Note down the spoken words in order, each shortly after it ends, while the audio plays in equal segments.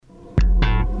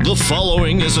The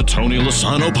following is a Tony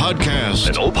Lasano podcast,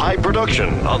 an Opie production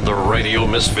on the Radio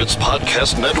Misfits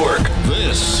Podcast Network.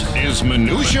 This is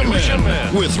Minutia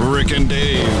Men with Rick and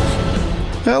Dave.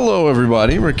 Hello,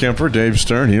 everybody. Rick Kemper, Dave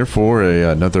Stern here for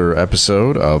another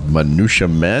episode of Minutia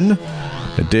Men.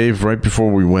 Dave, right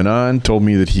before we went on, told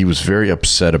me that he was very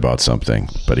upset about something,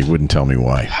 but he wouldn't tell me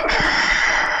why.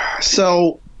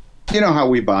 So, you know how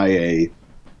we buy a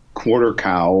quarter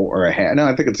cow or a half? No,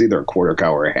 I think it's either a quarter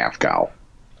cow or a half cow.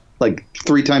 Like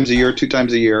 3 times a year, 2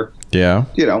 times a year. Yeah.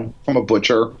 You know, from a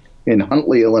butcher in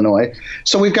Huntley, Illinois.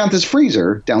 So we've got this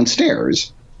freezer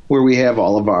downstairs where we have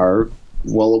all of our,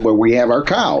 where we have our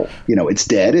cow. You know, it's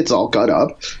dead. It's all cut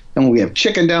up. And we have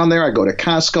chicken down there. I go to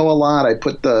Costco a lot. I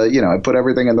put I put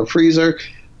everything in the freezer.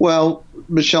 Well,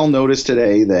 Michelle noticed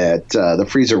today that the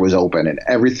freezer was open and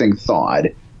everything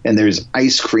thawed. And there's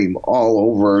ice cream all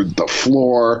over the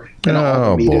floor. And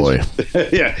all the meat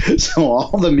yeah, so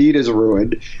all the meat is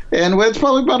ruined. And it's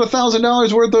probably about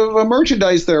 $1,000 worth of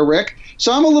merchandise there, Rick.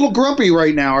 So I'm a little grumpy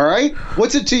right now, all right?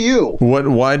 What's it to you?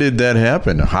 Why did that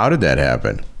happen? How did that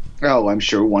happen? Oh, I'm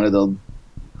sure one of the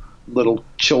little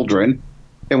children,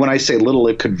 and when I say little,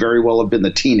 it could very well have been the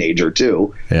teenager,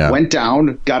 too, went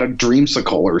down, got a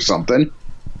dreamsicle or something,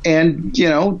 and,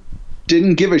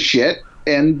 didn't give a shit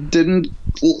and didn't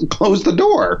close the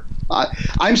door.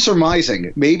 I'm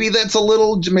surmising. Maybe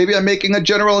maybe I'm making a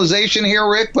generalization here,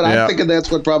 Rick, but I'm thinking that's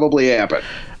what probably happened.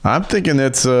 I'm thinking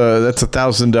that's a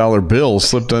 $1,000 bill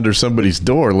slipped under somebody's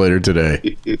door later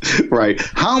today. Right.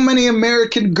 How many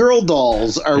American Girl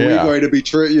dolls are we going to be?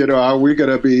 Are we going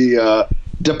to be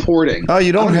deporting? Oh,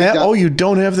 you don't have. You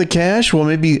don't have the cash. Well,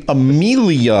 maybe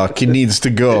Amelia needs to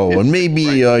go, and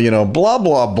maybe blah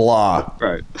blah blah.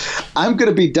 Right. I'm going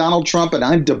to be Donald Trump, and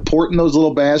I'm deporting those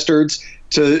little bastards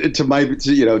to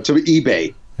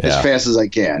eBay as fast as I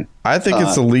can. I think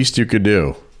it's the least you could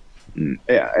do.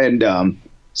 Yeah, and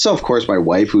so of course my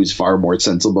wife, who's far more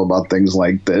sensible about things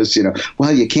like this,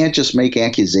 well, you can't just make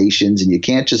accusations, and you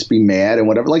can't just be mad and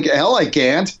whatever. Like hell, I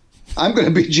can't. I'm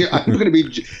going to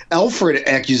be Alfred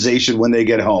accusation when they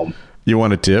get home. You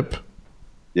want a tip?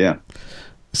 Yeah.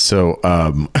 So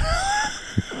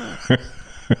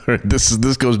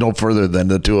this goes no further than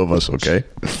the two of us, okay?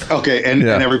 Okay, and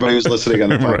everybody who's listening on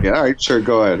the podcast. Right. All right, sure,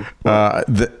 go ahead.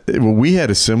 We had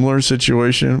a similar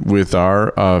situation with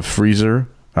our freezer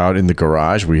out in the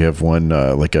garage. We have one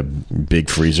like a big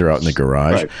freezer out in the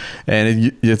garage, right.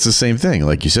 And it's the same thing.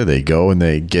 Like you said, they go and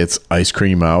they get ice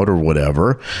cream out or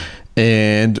whatever,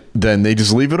 and then they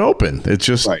just leave it open. It's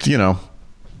just they're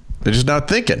just not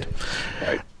thinking,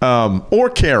 or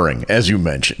caring, as you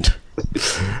mentioned.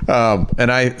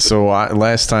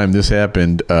 Last time this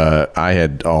happened, I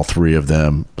had all 3 of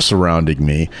them surrounding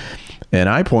me, and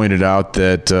I pointed out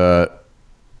that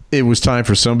it was time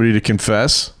for somebody to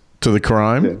confess to the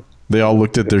crime. Yeah. They all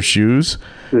looked at their shoes.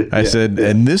 I said,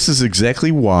 and this is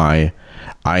exactly why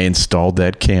I installed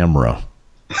that camera.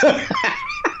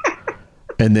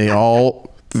 And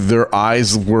their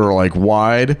eyes were like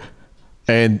wide.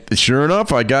 And sure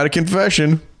enough, I got a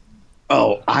confession.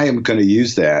 Oh, I am going to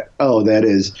use that. Oh, that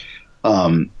is.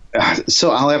 So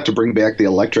I'll have to bring back the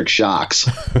electric shocks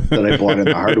that I bought in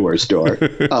the hardware store.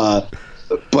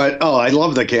 But I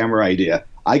love the camera idea.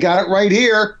 I got it right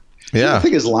here. Yeah. The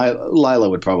thing is, Lila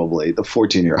would probably, the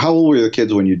 14-year. How old were the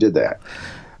kids when you did that?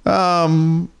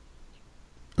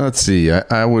 Let's see.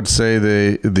 I would say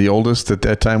the oldest at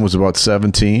that time was about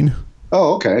 17.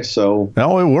 Oh, okay. So.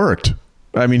 No, it worked.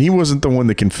 I mean, he wasn't the one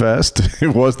that confessed.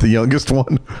 It was the youngest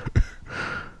one.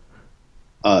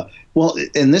 Well,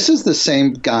 and this is the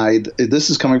same guy. This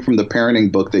is coming from the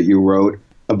parenting book that you wrote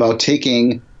about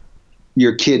taking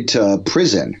your kid to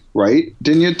prison, right?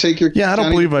 Didn't you take your? Yeah, I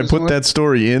don't believe I put that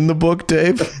story in the book,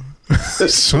 Dave.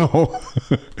 So,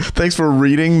 thanks for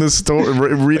reading the story,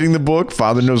 reading the book.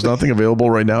 Father Knows Nothing, available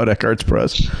right now at Eckhart's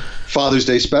Press. Father's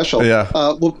Day special. Yeah.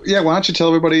 Why don't you tell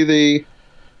everybody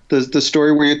the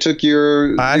story where you took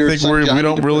your? I think we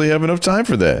don't really have enough time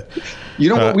for that. You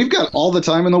know what? We've got all the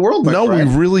time in the world. No, we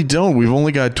really don't. We've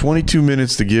only got 22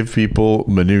 minutes to give people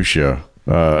minutia.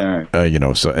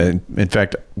 So in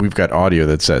fact, we've got audio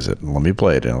that says it. Let me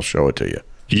play it and I'll show it to you.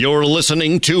 You're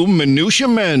listening to Minutia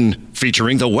Men,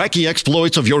 featuring the wacky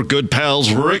exploits of your good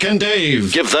pals Rick and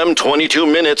Dave. Give them 22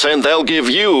 minutes and they'll give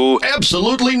you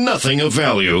absolutely nothing of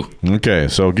value. Okay,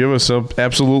 so give us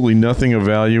absolutely nothing of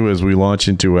value as we launch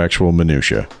into actual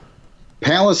minutia.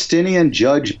 Palestinian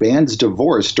judge bans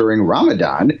divorce during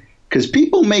Ramadan because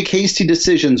people make hasty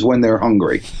decisions when they're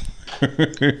hungry.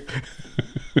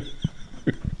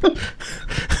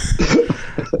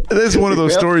 This is one of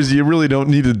those stories you really don't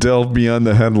need to delve beyond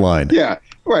the headline. Yeah.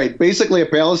 Right. Basically, a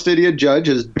Palestinian judge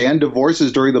has banned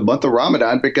divorces during the month of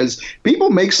Ramadan because people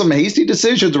make some hasty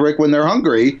decisions, Rick, when they're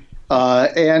hungry.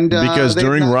 Because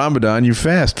during Ramadan, you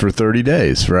fast for 30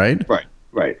 days, right?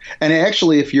 Right. And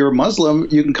actually, if you're a Muslim,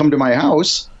 you can come to my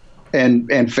house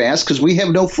and fast because we have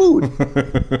no food.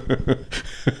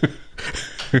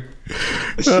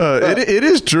 It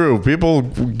is true. People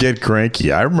get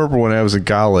cranky. I remember when I was in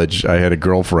college, I had a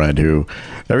girlfriend who,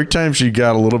 every time she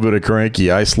got a little bit of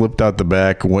cranky, I slipped out the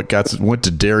back, went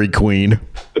to Dairy Queen,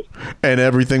 and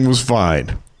everything was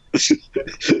fine.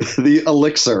 The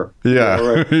elixir. Yeah,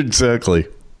 right. Exactly.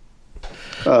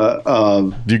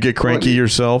 Do you get cranky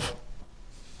yourself?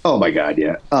 Oh my God,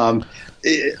 yeah. But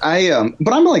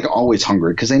I'm like always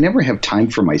hungry because I never have time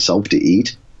for myself to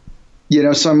eat.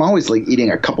 So I'm always like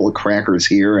eating a couple of crackers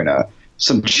here and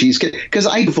some cheesecake because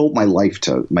I devote my life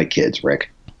to my kids, Rick.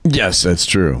 Yes, that's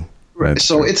true.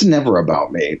 So it's never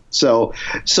about me. So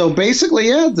basically,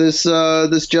 yeah, this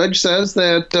judge says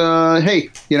that, hey,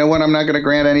 you know what? I'm not going to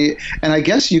grant any. And I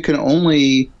guess you can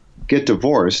only get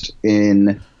divorced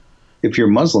if you're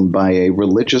Muslim by a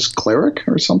religious cleric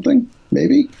or something,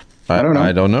 maybe. I don't know.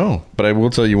 I don't know. But I will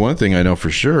tell you one thing I know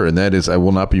for sure, and that is I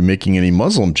will not be making any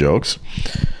Muslim jokes.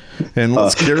 And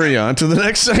let's carry on to the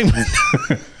next segment.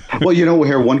 Well,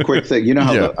 here, one quick thing. You know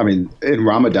how, in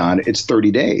Ramadan, it's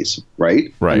 30 days,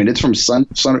 right? Right. I mean, it's from sun,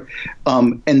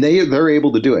 and they're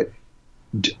able to do it.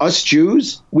 Us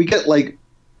Jews, we get like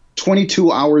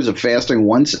 22 hours of fasting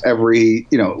once every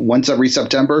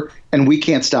September, and we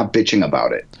can't stop bitching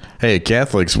about it. Hey,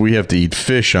 Catholics, we have to eat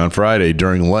fish on Friday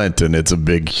during Lent, and it's a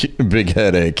big Uh,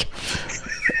 headache.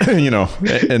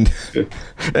 And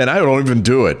I don't even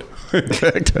do it. In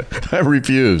fact, I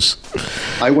refuse.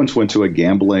 I once went to a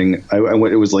gambling. I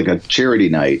went. It was like a charity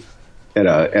night at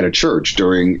a church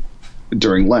during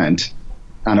Lent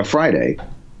on a Friday,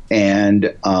 and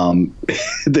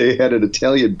they had an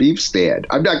Italian beef stand.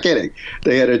 I'm not kidding.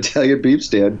 They had an Italian beef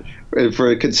stand for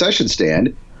a concession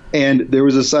stand. And there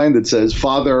was a sign that says,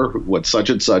 Father, what such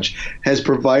and such, has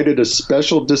provided a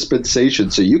special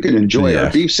dispensation so you can enjoy our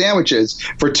beef sandwiches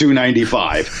for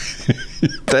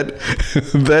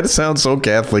 $2.95. That sounds so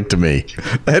Catholic to me.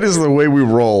 That is the way we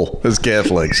roll as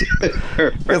Catholics.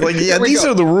 It's like, yeah, these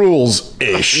are the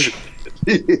rules-ish.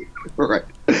 Right.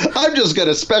 I'm just going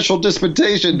to special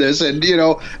dispensation this, and,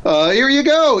 here you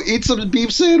go. Eat some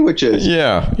beef sandwiches.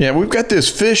 Yeah, we've got this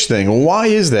fish thing. Why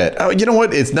is that? Oh, you know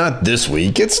what? It's not this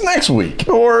week. It's next week.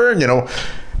 Or,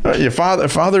 your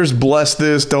father's blessed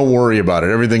this. Don't worry about it.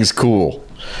 Everything's cool.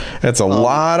 That's a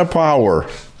lot of power.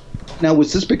 Now,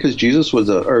 was this because Jesus was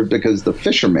or because the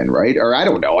fisherman, right? Or I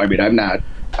don't know. I mean, I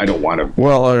don't want to.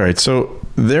 Well, all right. So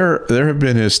there have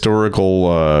been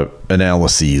historical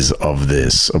analyses of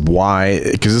this, of why,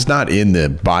 because it's not in the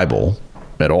Bible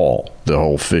at all, the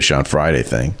whole fish on Friday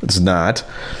thing. It's not.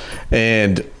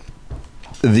 And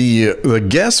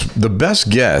the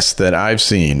best guess that I've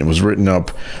seen was written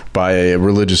up by a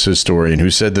religious historian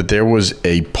who said that there was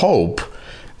a pope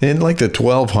in like the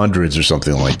 1200s or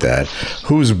something like that,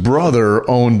 whose brother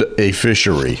owned a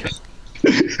fishery.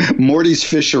 Morty's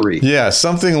Fishery. Yeah,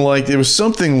 something like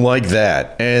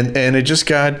that. And it just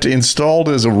got installed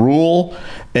as a rule,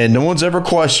 and no one's ever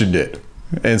questioned it.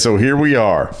 And so here we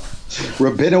are.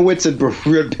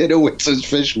 Rabinowitz's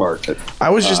fish market. I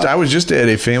was just at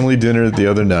a family dinner the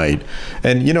other night,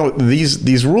 and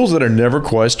these rules that are never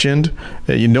questioned,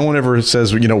 no one ever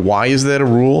says, why is that a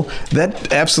rule?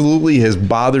 That absolutely has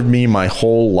bothered me my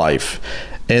whole life.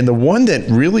 And the one that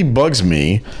really bugs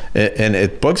me, and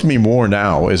it bugs me more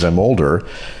now as I'm older,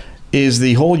 is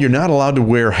the whole you're not allowed to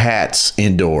wear hats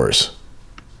indoors.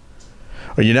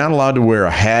 Or you're not allowed to wear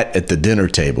a hat at the dinner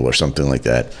table or something like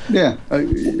that. Yeah,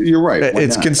 you're right.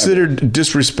 It's considered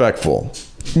disrespectful.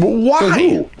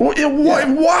 Why?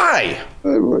 Why?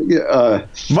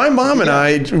 My mom and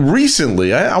I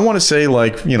recently, I want to say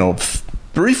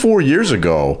 3-4 years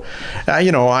ago,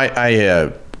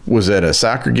 I was at a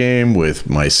soccer game with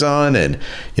my son, and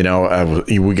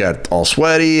we got all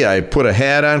sweaty. I put a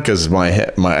hat on because I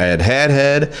had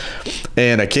head,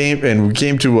 and we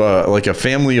came to a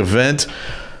family event,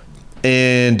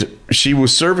 and she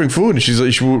was serving food, and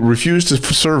she refused to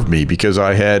serve me because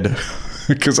I had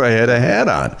a hat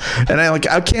on, and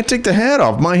I can't take the hat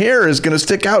off. My hair is going to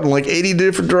stick out in 80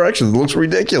 different directions. It looks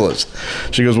ridiculous.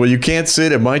 She goes, well, you can't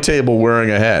sit at my table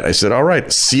wearing a hat. I said, all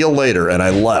right, see you later, and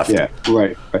I left. Yeah,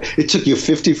 right. It took you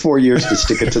 54 years to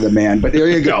stick it to the man, but there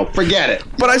you go. Forget it.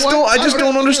 But I just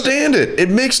don't understand it. It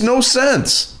makes no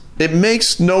sense. It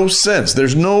makes no sense.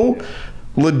 There's no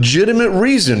legitimate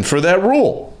reason for that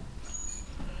rule.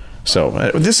 So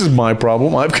this is my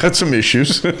problem. I've got some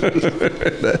issues.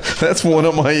 That's one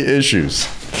of my issues.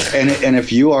 And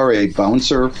if you are a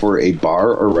bouncer for a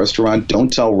bar or restaurant,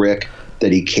 don't tell Rick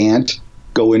that he can't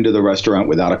go into the restaurant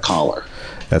without a collar.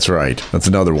 That's right. That's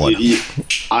another one.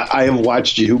 I have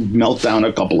watched you melt down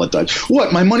a couple of times.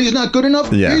 What? My money's not good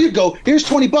enough? Yeah. Here you go. Here's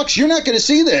 $20. You're not going to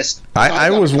see this. I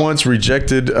was once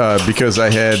rejected because I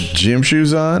had gym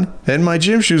shoes on, and my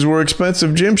gym shoes were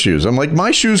expensive gym shoes. I'm like,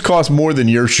 my shoes cost more than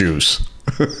your shoes.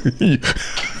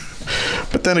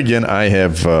 But then again, I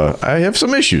have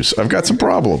some issues. I've got some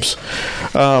problems.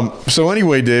 So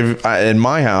anyway, Dave, in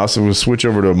my house, and we'll switch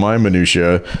over to my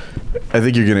minutia. I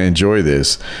think you're going to enjoy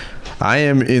this. I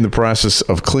am in the process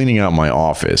of cleaning out my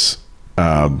office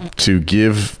to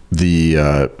give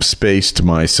the space to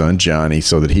my son, Johnny,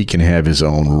 so that he can have his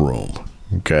own room.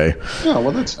 Okay. Oh,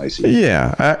 well, that's nice.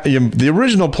 Yeah. The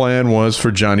original plan was for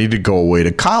Johnny to go away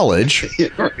to college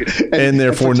and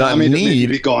therefore not need to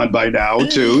be gone by now,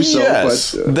 too. So,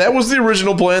 yes. That was the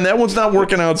original plan. That one's not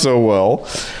working out so well.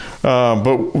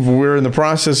 But we're in the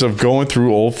process of going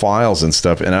through old files and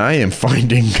stuff, and I am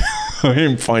finding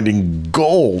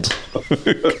gold.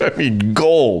 I mean,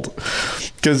 gold.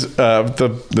 Because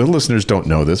the listeners don't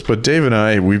know this, but Dave and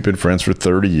I, we've been friends for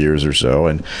 30 years or so,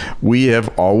 and we have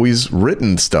always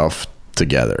written stuff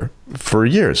together for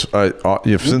years.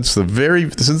 Since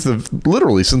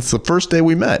the first day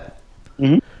we met.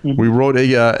 Mm-hmm. We wrote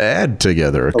a ad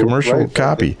together, a commercial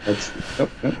copy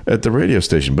at the radio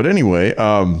station. But anyway,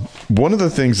 one of the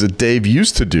things that Dave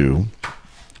used to do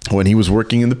when he was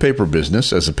working in the paper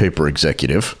business as a paper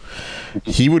executive,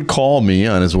 he would call me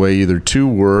on his way either to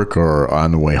work or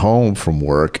on the way home from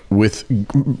work with,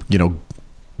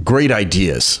 great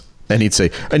ideas. And he'd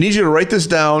say, I need you to write this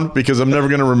down because I'm never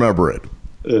going to remember it.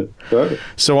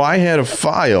 So I had a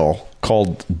file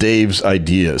called Dave's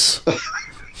Ideas.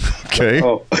 Okay.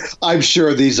 Oh, I'm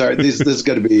sure this is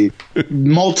going to be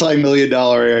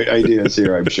multi-million-dollar ideas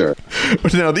here, I'm sure.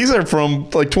 But now these are from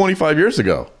like 25 years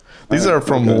ago. These are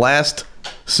from last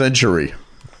century.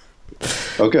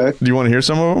 Okay. Do you want to hear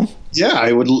some of them? Yeah,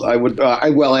 I would.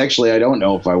 Well, actually, I don't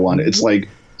know if I want it. It's like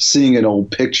seeing an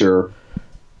old picture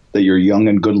that you're young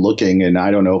and good looking, and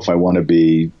I don't know if I want to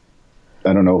be.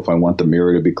 I don't know if I want the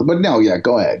mirror to be. But no, yeah,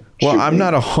 go ahead. Well, I'm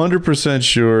not 100%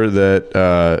 sure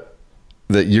that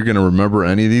you're going to remember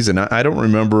any of these, and I don't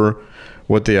remember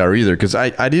what they are either because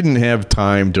I didn't have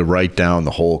time to write down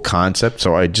the whole concept,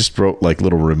 so I just wrote like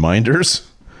little reminders.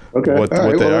 Okay. What they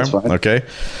are. Okay.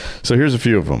 So here's a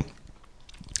few of them.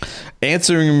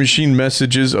 Answering machine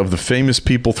messages of the famous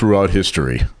people throughout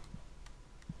history.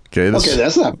 Okay.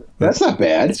 That's not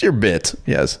bad. It's your bit.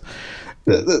 Yes.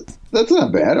 That's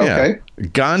not bad. Okay. Yeah.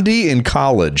 Gandhi in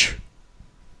college.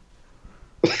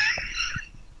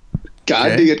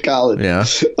 Gandhi at college. Yeah.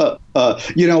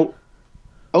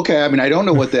 Okay. I mean, I don't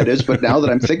know what that is, but now that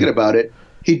I'm thinking about it,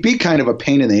 he'd be kind of a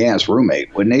pain in the ass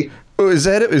roommate, wouldn't he? Is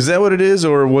that what it is,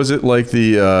 or was it like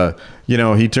the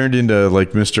he turned into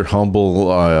like Mr. Humble,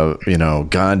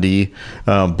 Gandhi,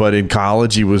 but in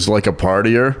college he was like a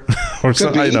partier or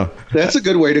something? I know. That's a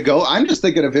good way to go. I'm just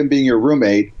thinking of him being your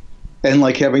roommate and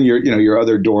like having your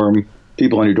other dorm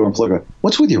people on your dorm floor.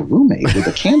 What's with your roommate with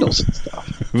the candles and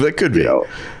stuff? That could be. I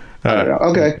don't know.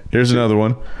 Okay. Here's another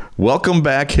one. Welcome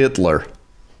back, Hitler.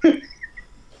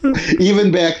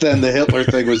 Even back then, the Hitler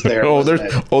thing was there.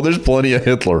 There's plenty of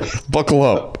Hitler. Buckle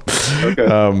up. Okay.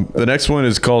 The next one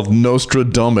is called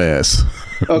Nostradumbass.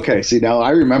 Okay. See, now I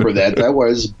remember that. That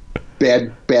was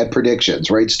bad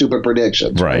predictions, right? Stupid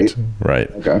predictions. Right.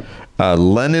 Okay.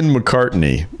 Lennon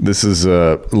McCartney. This is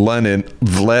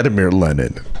Vladimir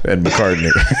Lenin and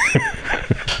McCartney.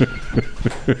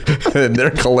 And their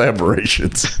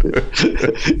collaborations.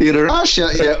 In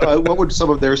Russia, what would some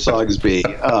of their songs be?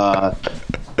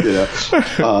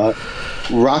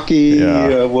 Rocky.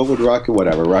 Yeah. What would Rocky?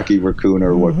 Whatever. Rocky Raccoon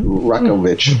or what?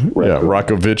 Rockovich. Yeah,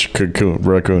 Rockovich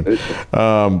Raccoon.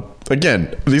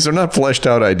 Again, these are not fleshed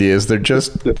out ideas. They're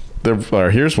just.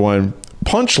 Here's one.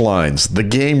 Punchlines, the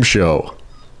game show.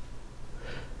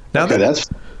 Now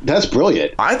that's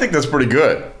brilliant. I think that's pretty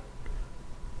good.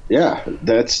 Yeah,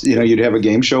 that's you'd have a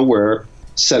game show where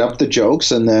set up the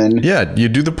jokes and then you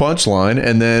do the punchline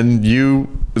and then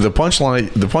the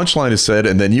punchline is said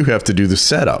and then you have to do the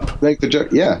setup. Make the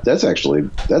joke. Yeah, that's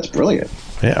brilliant.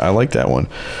 Yeah, I like that one.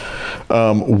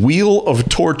 Wheel of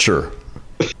Torture.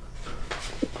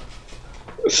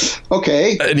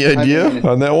 Okay. Any idea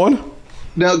on that one?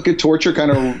 No, good torture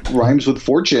kind of rhymes with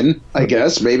fortune, I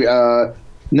guess. Maybe.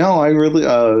 No, I really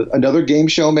another game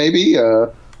show maybe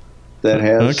that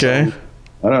has. Okay.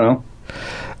 I don't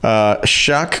know.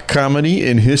 Shock comedy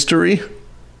in history.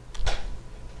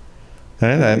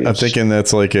 And I'm thinking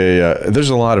that's like there's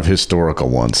a lot of historical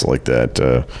ones like that.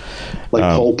 Like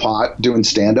Pol Pot doing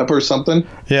stand-up or something?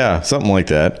 Yeah, something like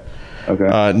that.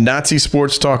 Okay. Nazi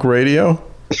sports talk radio.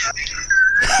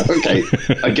 Okay.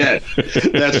 Again,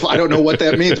 I don't know what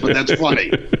that means, but that's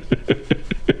funny.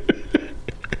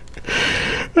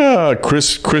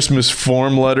 Christmas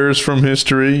form letters from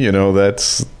history. You know,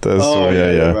 that's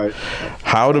yeah. Right.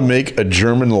 How to make a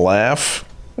German laugh.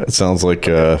 That sounds like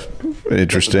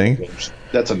interesting.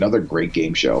 That's another great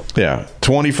game show. Yeah.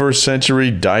 21st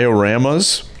century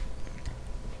dioramas.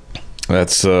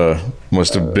 That's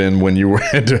must have been when you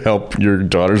had to help your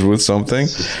daughters with something.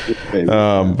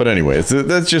 But anyways,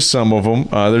 that's just some of them.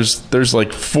 There's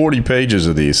like 40 pages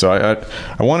of these. So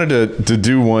I wanted to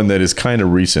do one that is kind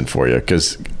of recent for you,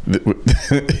 because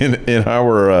in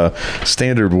our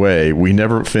standard way, we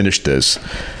never finished this.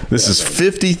 This is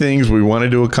 50 things we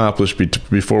wanted to accomplish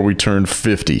before we turned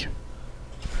 50.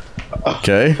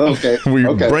 Okay. We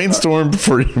brainstormed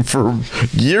for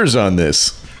years on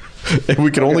this. And we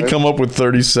could only come up with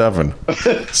 37.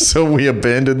 So we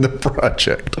abandoned the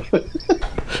project.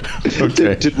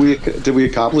 Okay. Did we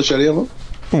accomplish any of them?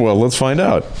 Well, let's find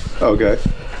out. Okay.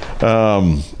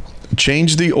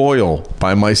 Change the oil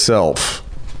by myself.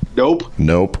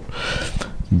 Nope.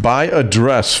 Buy a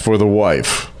dress for the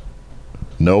wife.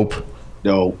 Nope.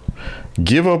 No.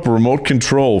 Give up remote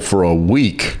control for a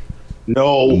week.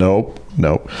 No.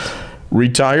 Nope.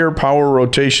 Retire power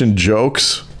rotation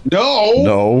jokes.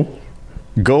 No.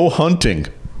 Go hunting.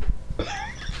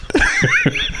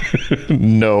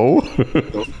 No.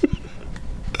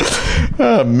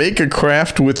 Make a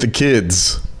craft with the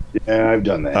kids. Yeah, I've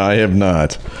done that. I have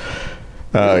not.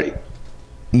 Really?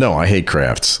 No, I hate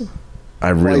crafts.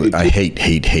 I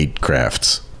hate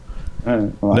crafts.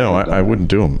 Well, I wouldn't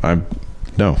do them.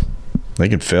 No. They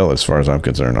can fail as far as I'm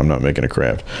concerned. I'm not making a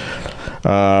craft.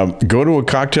 Go to a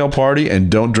cocktail party and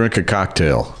don't drink a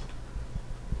cocktail.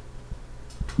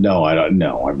 No, I don't.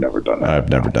 No, I've never done that. I've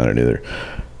never done it either.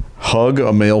 Hug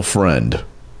a male friend.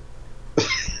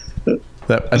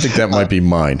 I think that might be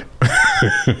mine.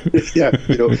 Yeah,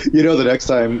 you know, the next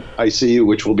time I see you,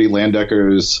 which will be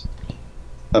Landecker's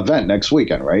event next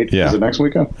weekend, right? Yeah. Is it next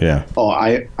weekend? Yeah. Oh,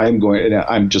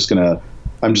 I'm just gonna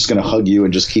hug you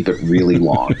and just keep it really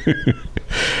long.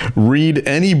 Read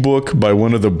any book by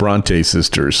one of the Bronte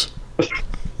sisters.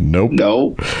 Nope.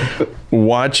 No.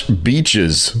 Watch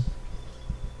Beaches.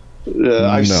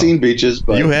 I've seen Beaches,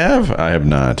 but you have? I have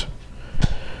not.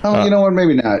 Oh, you know what?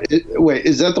 Maybe not. Wait,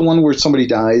 is that the one where somebody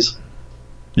dies?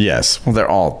 Yes. Well, they're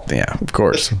all. Yeah, of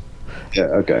course. Yeah.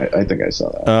 Okay. I think I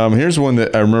saw that. Here's one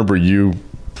that I remember you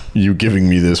giving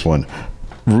me this one.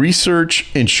 Research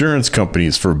insurance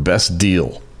companies for best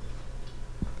deal.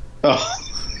 Oh.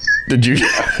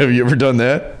 Have you ever done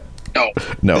that?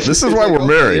 No. This is why we're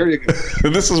married.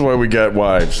 This is why we got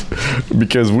wives,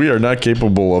 because we are not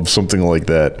capable of something like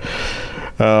that.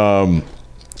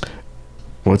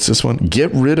 What's this one?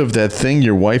 Get rid of that thing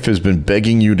your wife has been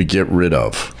begging you to get rid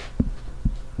of.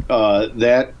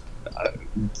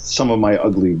 Some of my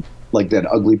that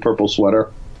ugly purple sweater.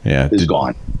 Yeah, is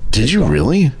gone. Did you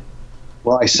really?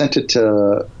 Well, I sent it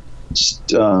to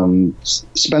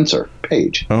Spencer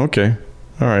Page. Oh, okay.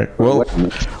 All right. Well,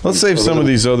 let's save some of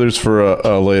these others for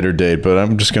a later date, but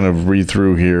I'm just going to read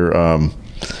through here.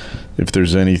 If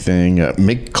there's anything,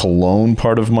 make cologne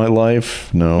part of my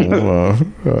life. No.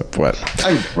 What?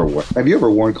 Have you ever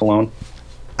worn cologne?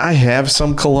 I have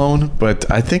some cologne, but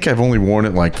I think I've only worn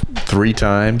it like 3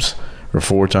 times or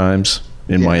 4 times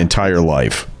in my entire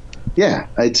life. Yeah,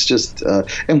 it's just,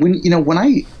 and when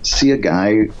I see a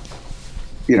guy,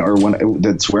 or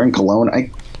that's wearing cologne,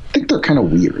 I think they're kind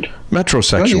of weird.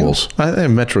 Metrosexuals. I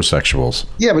think metrosexuals.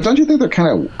 Yeah, but don't you think they're kind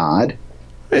of odd?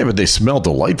 Yeah, but they smell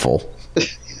delightful.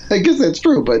 I guess that's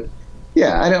true, but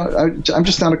yeah, I'm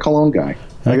just not a cologne guy.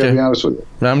 I gotta be honest with you.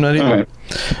 I'm not either.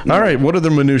 All right. What other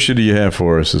minutia do you have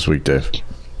for us this week, Dave?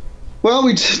 Well,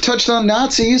 we touched on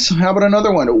Nazis. How about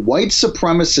another one? A white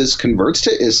supremacist converts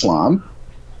to Islam,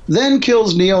 then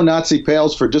kills neo-Nazi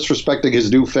pals for disrespecting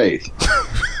his new faith.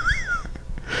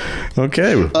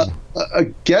 Okay.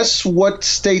 Guess what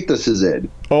state this is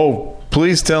in? Oh,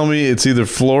 please tell me it's either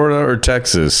Florida or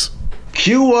Texas.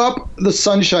 Cue up the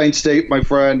Sunshine State, my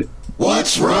friend.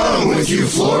 What's wrong with you,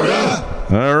 Florida?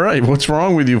 All right. What's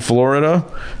wrong with you, Florida?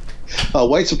 A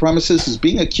white supremacist is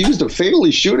being accused of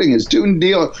fatally shooting his two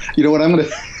neo. You know what? I'm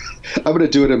gonna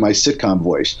do it in my sitcom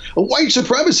voice. A white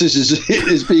supremacist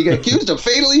is being accused of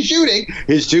fatally shooting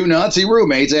his 2 Nazi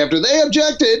roommates after they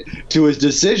objected to his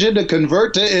decision to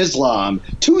convert to Islam.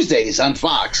 Tuesdays on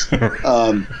Fox.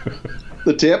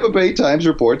 The Tampa Bay Times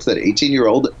reports that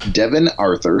 18-year-old Devin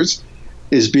Arthurs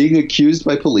is being accused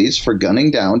by police for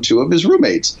gunning down two of his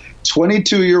roommates.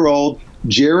 22-year-old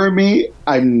Jeremy,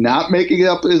 I'm not making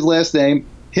up his last name,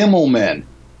 Himmelman.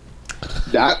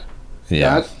 Not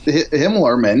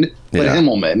Himmlerman, but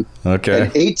Himmelman. Okay.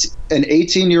 An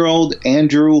 18-year-old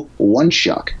Andrew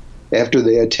Wunschuk, after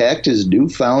they attacked his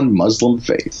newfound Muslim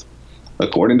faith.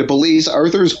 According to police,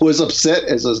 Arthurs was upset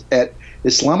at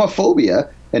Islamophobia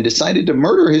and decided to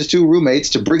murder his two roommates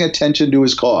to bring attention to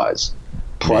his cause.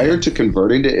 Prior to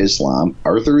converting to Islam,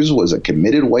 Arthurs was a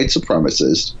committed white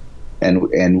supremacist, and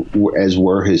as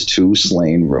were his two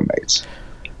slain roommates.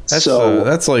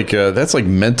 That's like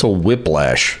mental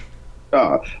whiplash.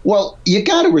 Well, you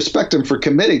got to respect him for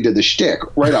committing to the shtick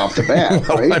right off the bat,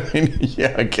 right? I mean,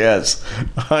 yeah, I guess.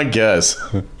 Wow.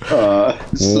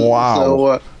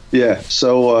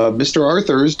 So Mr.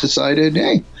 Arthurs decided,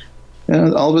 hey,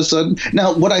 all of a sudden.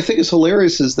 Now, what I think is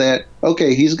hilarious is that,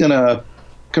 okay, he's going to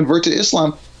convert to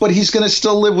Islam, but he's going to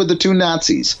still live with the two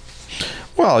Nazis.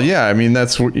 Well, yeah, I mean,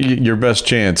 that's your best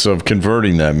chance of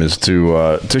converting them is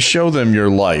to show them your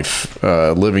life,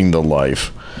 living the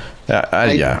life.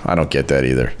 I don't get that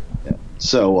either.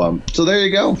 So there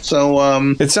you go.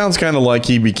 So it sounds kind of like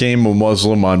he became a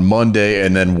Muslim on Monday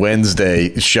and then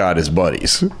Wednesday shot his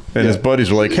buddies. And his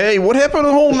buddies were like, hey, what happened to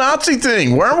the whole Nazi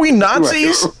thing? Weren't we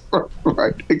Nazis?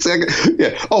 Right, exactly.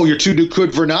 Yeah. Oh, you're too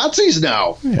good for Nazis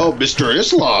now. Yeah. Oh, Mr.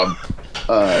 Islam.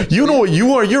 You know what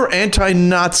you are? You're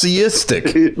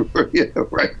anti-Naziistic. Yeah,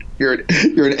 right.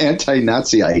 You're an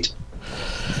anti-Naziite.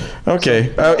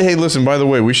 Okay. Hey, listen, by the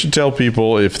way, we should tell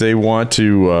people if they want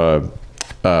to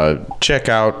check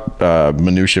out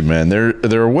Minutia Men.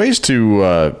 There are ways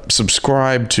to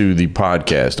subscribe to the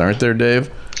podcast, aren't there, Dave?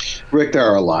 Rick, there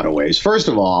are a lot of ways. First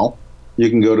of all, you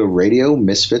can go to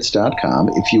radiomisfits.com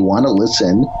if you want to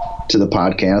listen to the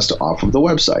podcast off of the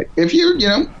website. If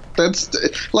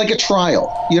that's like a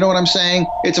trial. You know what I'm saying?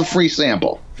 It's a free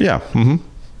sample. Yeah. Mm-hmm.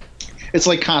 It's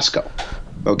like Costco.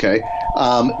 Okay.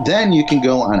 Then you can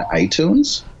go on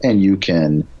iTunes and you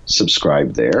can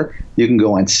subscribe there. You can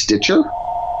go on Stitcher.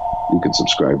 You can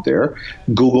subscribe there.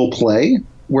 Google Play.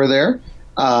 We're there.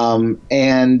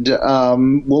 And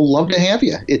we'll love to have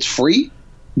you. It's free.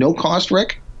 No cost,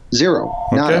 Rick. Zero.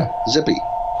 Nada. Okay. Zippy.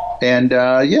 And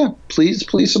please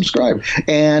subscribe.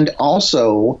 And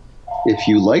also, if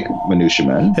you like Minutia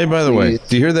Men. Hey, by the way,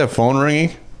 do you hear that phone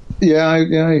ringing? Yeah, I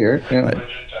hear it. Yeah.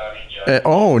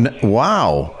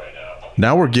 Wow.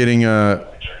 Now we're getting we're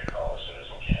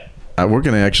going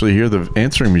to actually hear the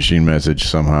answering machine message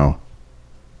somehow.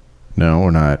 No,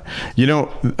 we're not. You know,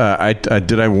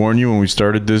 did I warn you when we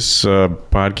started this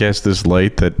podcast this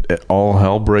late that all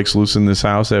hell breaks loose in this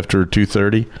house after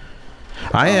 2:30?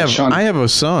 I have a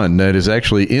son that is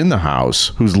actually in the house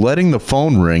who's letting the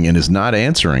phone ring and is not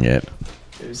answering it.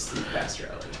 It was the Pastor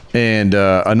Ellie. And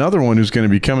another one who's going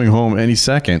to be coming home any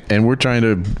second, and we're trying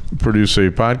to produce a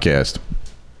podcast.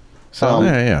 So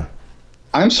yeah.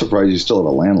 I'm surprised you still have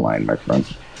a landline, my friend.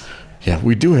 Yeah,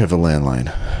 we do have a landline.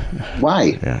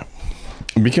 Why? Yeah.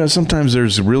 Because sometimes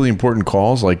there's really important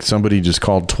calls, like somebody just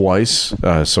called twice,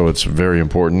 so it's very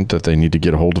important that they need to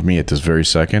get a hold of me at this very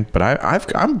second. But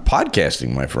I'm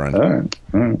podcasting, my friend. All right.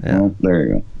 Yeah. Well, there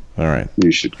you go. All right.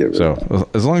 You should give it. So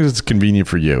as long as it's convenient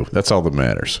for you, that's all that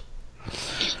matters.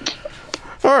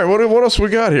 All right. What else we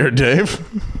got here, Dave?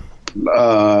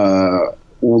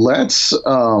 Let's.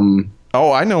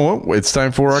 Oh, I know. It's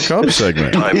time for our Cub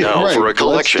segment. Time now for a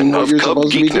collection of Cub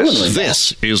geekness.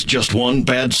 This is Just One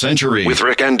Bad Century with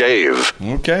Rick and Dave.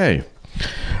 Okay.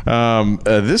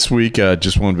 This week,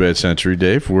 Just One Bad Century,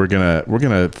 Dave, we're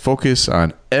gonna focus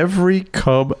on every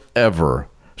Cub ever,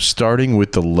 starting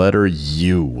with the letter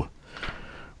U.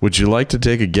 Would you like to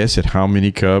take a guess at how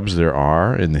many Cubs there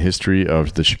are in the history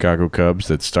of the Chicago Cubs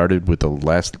that started with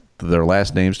their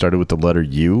last name started with the letter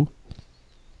U?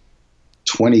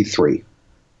 23.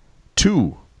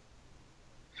 2.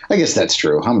 I guess that's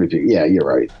true. How many people? Yeah, you're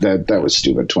right. That was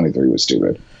stupid. 23 was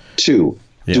stupid. 2.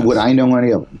 Yes. Would I know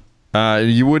any of them?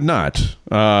 You would not.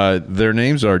 Their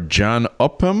names are John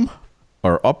Upham,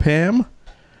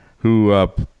 who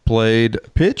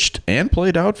pitched and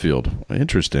played outfield.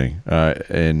 Interesting.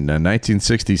 In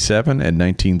 1967 and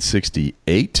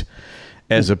 1968.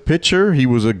 As a pitcher, he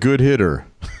was a good hitter.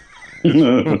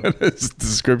 His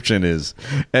description is,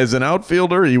 as an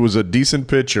outfielder, he was a decent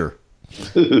pitcher.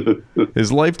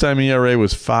 His lifetime ERA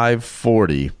was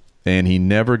 .540, and he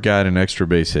never got an extra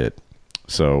base hit.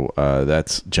 So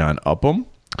that's John Upham.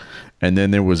 And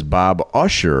then there was Bob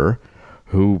Usher,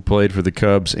 who played for the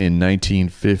Cubs in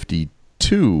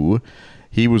 1952.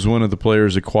 He was one of the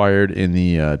players acquired in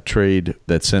the trade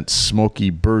that sent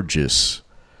Smokey Burgess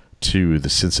to the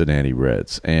Cincinnati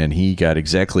Reds, and he got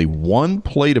exactly one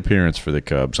plate appearance for the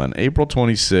Cubs on April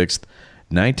 26th,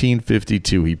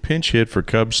 1952. He pinch hit for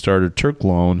Cubs starter Turk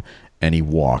Loan, and he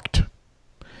walked.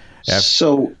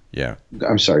 Yeah.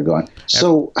 I'm sorry, go on.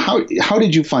 So how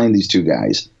did you find these two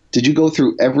guys? Did you go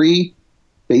through every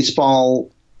baseball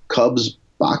Cubs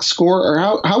box score, or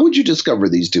how would you discover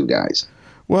these two guys?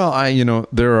 Well,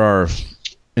 there are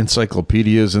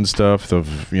encyclopedias and stuff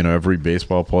of every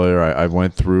baseball player. I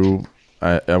went through.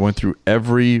 I went through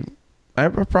every. I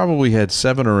probably had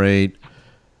 7 or 8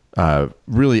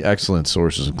 really excellent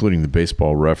sources, including the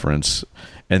Baseball Reference.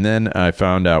 And then I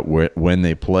found out when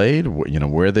they played,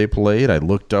 where they played. I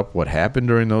looked up what happened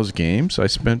during those games. I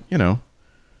spent,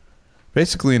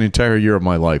 basically an entire year of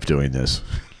my life doing this.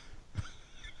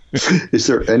 Is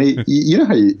there any? You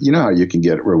know how you can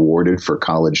get rewarded for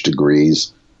college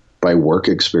degrees by work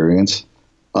experience.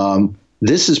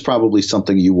 This is probably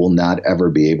something you will not ever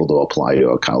be able to apply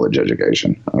to a college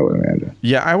education, I would imagine.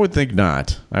 Yeah, I would think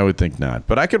not.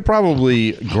 But I could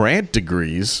probably grant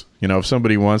degrees. If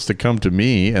somebody wants to come to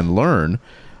me and learn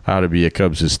how to be a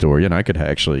Cubs historian, I could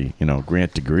actually,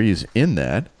 grant degrees in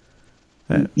that.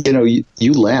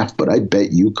 You laugh, but I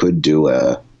bet you could do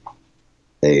a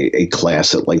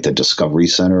class at like the Discovery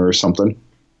Center or something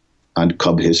on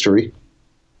Cub history.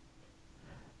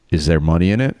 Is there money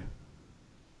in it?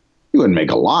 You wouldn't make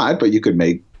a lot, but you could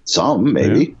make some,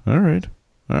 maybe. Yeah. All right.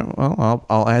 Well,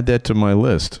 I'll add that to my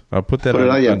list. I'll put that put it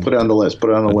on the list. Put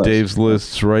it on the list. Dave's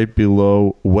list's right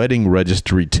below wedding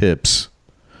registry tips.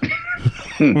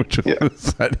 Which you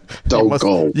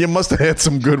must have had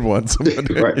some good ones.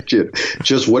 Right.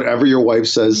 Just whatever your wife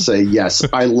says, say, yes,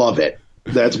 I love it.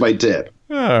 That's my tip.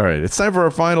 All right. It's time for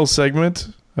our final segment.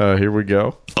 Here we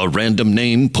go. A random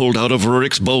name pulled out of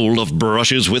Rick's bowl of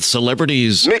brushes with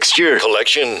celebrities. Mixture,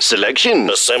 collection,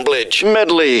 selection, assemblage,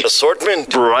 medley,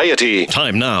 assortment, variety.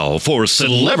 Time now for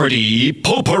Celebrity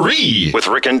Potpourri with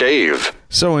Rick and Dave.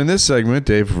 So in this segment,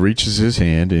 Dave reaches his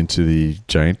hand into the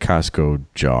giant Costco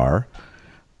jar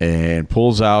and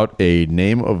pulls out a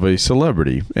name of a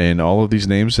celebrity. And all of these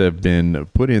names have been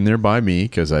put in there by me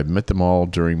because I've met them all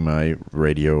during my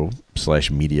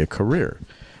radio/media career.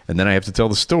 And then I have to tell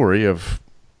the story of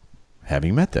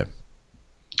having met them.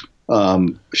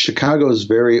 Chicago's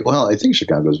very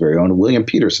own William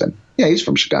Peterson. Yeah, he's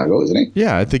from Chicago, isn't he?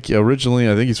 Yeah, I think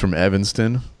he's from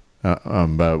Evanston.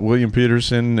 But William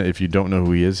Peterson, if you don't know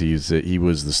who he is, he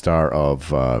was the star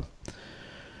of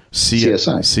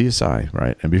CSI,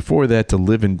 right? And before that, To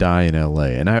Live and Die in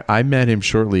L.A. And I met him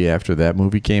shortly after that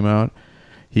movie came out.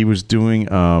 He was doing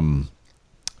a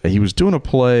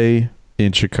play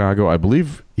in Chicago. I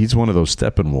believe he's one of those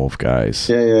Steppenwolf guys.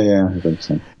 Yeah. I think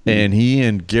so. And he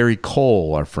and Gary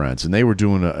Cole are friends, and they were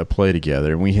doing a play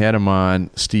together. And we had him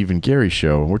on Steve and Gary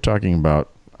show, and we're talking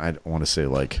about, I want to say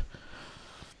like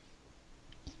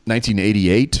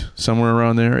 1988, somewhere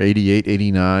around there, 88,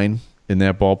 89, in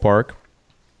that ballpark.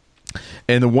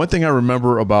 And the one thing I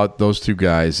remember about those two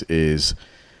guys is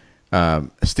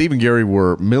Steve and Gary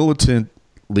were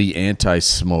militantly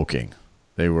anti-smoking.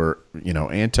 They were,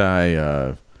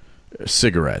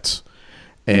 anti-cigarettes.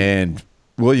 And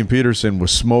William Peterson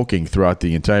was smoking throughout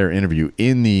the entire interview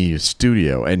in the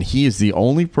studio. And he is the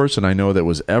only person I know that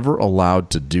was ever allowed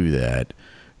to do that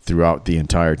throughout the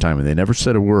entire time. And they never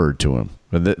said a word to him.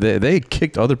 They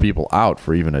kicked other people out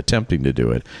for even attempting to do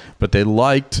it. But they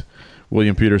liked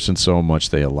William Peterson so much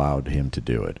they allowed him to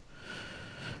do it.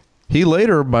 He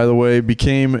later, by the way,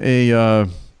 became a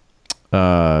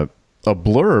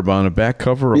blurb on a back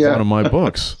cover of one of my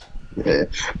books. Yeah.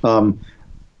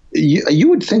 You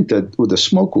would think that with the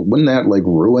smoke, wouldn't that like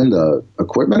ruin the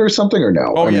equipment or something, or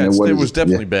no? Oh, yeah, it was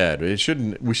definitely bad. We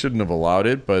shouldn't have allowed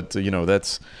it, but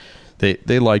that's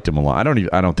they liked him a lot.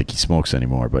 I don't think he smokes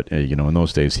anymore, but in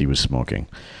those days he was smoking.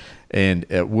 And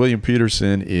William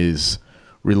Peterson is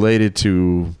related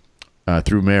to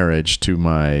through marriage to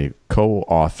my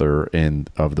co-author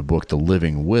of the book The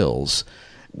Living Wills.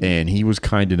 And he was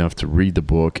kind enough to read the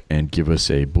book and give us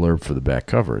a blurb for the back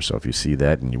cover. So if you see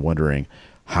that and you're wondering,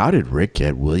 how did Rick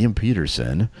get William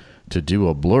Peterson to do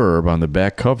a blurb on the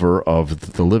back cover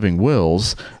of The Living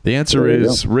Wills? The answer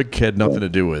is Rick had nothing to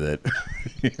do with it.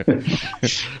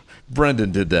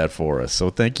 Brendan did that for us. So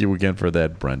thank you again for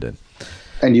that, Brendan.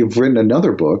 And you've written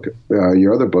another book,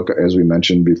 your other book, as we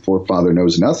mentioned before, Father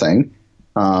Knows Nothing,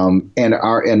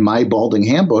 and My Balding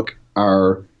Handbook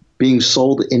are being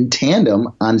sold in tandem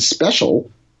on special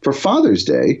for Father's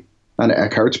Day on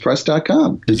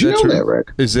EckhartsPress.com. Did you know that, Rick?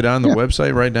 Is it on the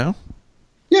website right now?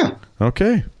 Yeah.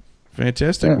 Okay.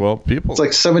 Fantastic. Yeah. Well, people, it's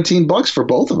like $17 for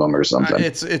both of them or something.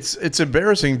 It's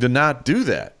embarrassing to not do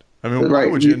that. I mean, why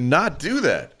would you not do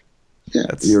that? Yeah,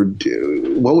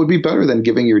 what would be better than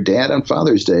giving your dad on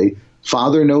Father's Day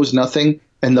Father Knows Nothing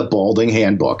and the Balding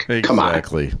Handbook?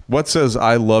 Exactly. Come on. What says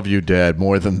I love you, Dad,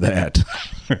 more than that?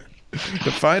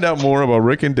 To find out more about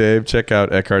Rick and Dave, check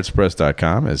out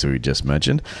Eckhart'sPress.com, as we just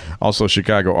mentioned. Also,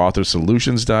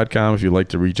 ChicagoAuthorsSolutions.com. If you'd like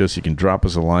to reach us, you can drop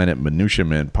us a line at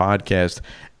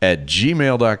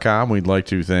minutia.manpodcast@gmail.com. We'd like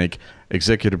to thank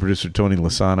executive producer Tony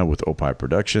Lasana with Opie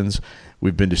Productions.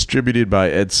 We've been distributed by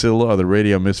Ed Silla of the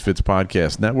Radio Misfits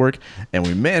Podcast Network, and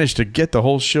we managed to get the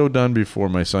whole show done before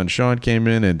my son Sean came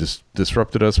in and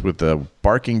disrupted us with a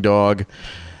barking dog.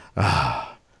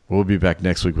 We'll be back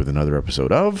next week with another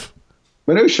episode of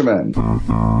Minutia Men.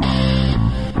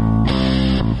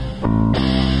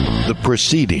 The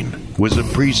preceding was a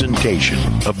presentation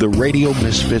of the Radio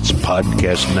Misfits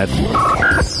Podcast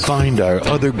Network. Find our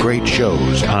other great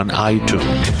shows on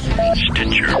iTunes,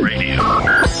 Stitcher Radio,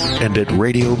 and at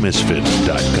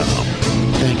RadioMisfits.com.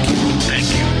 Thank you.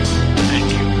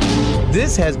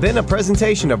 This has been a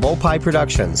presentation of Opie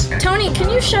Productions. Tony, can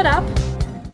you shut up?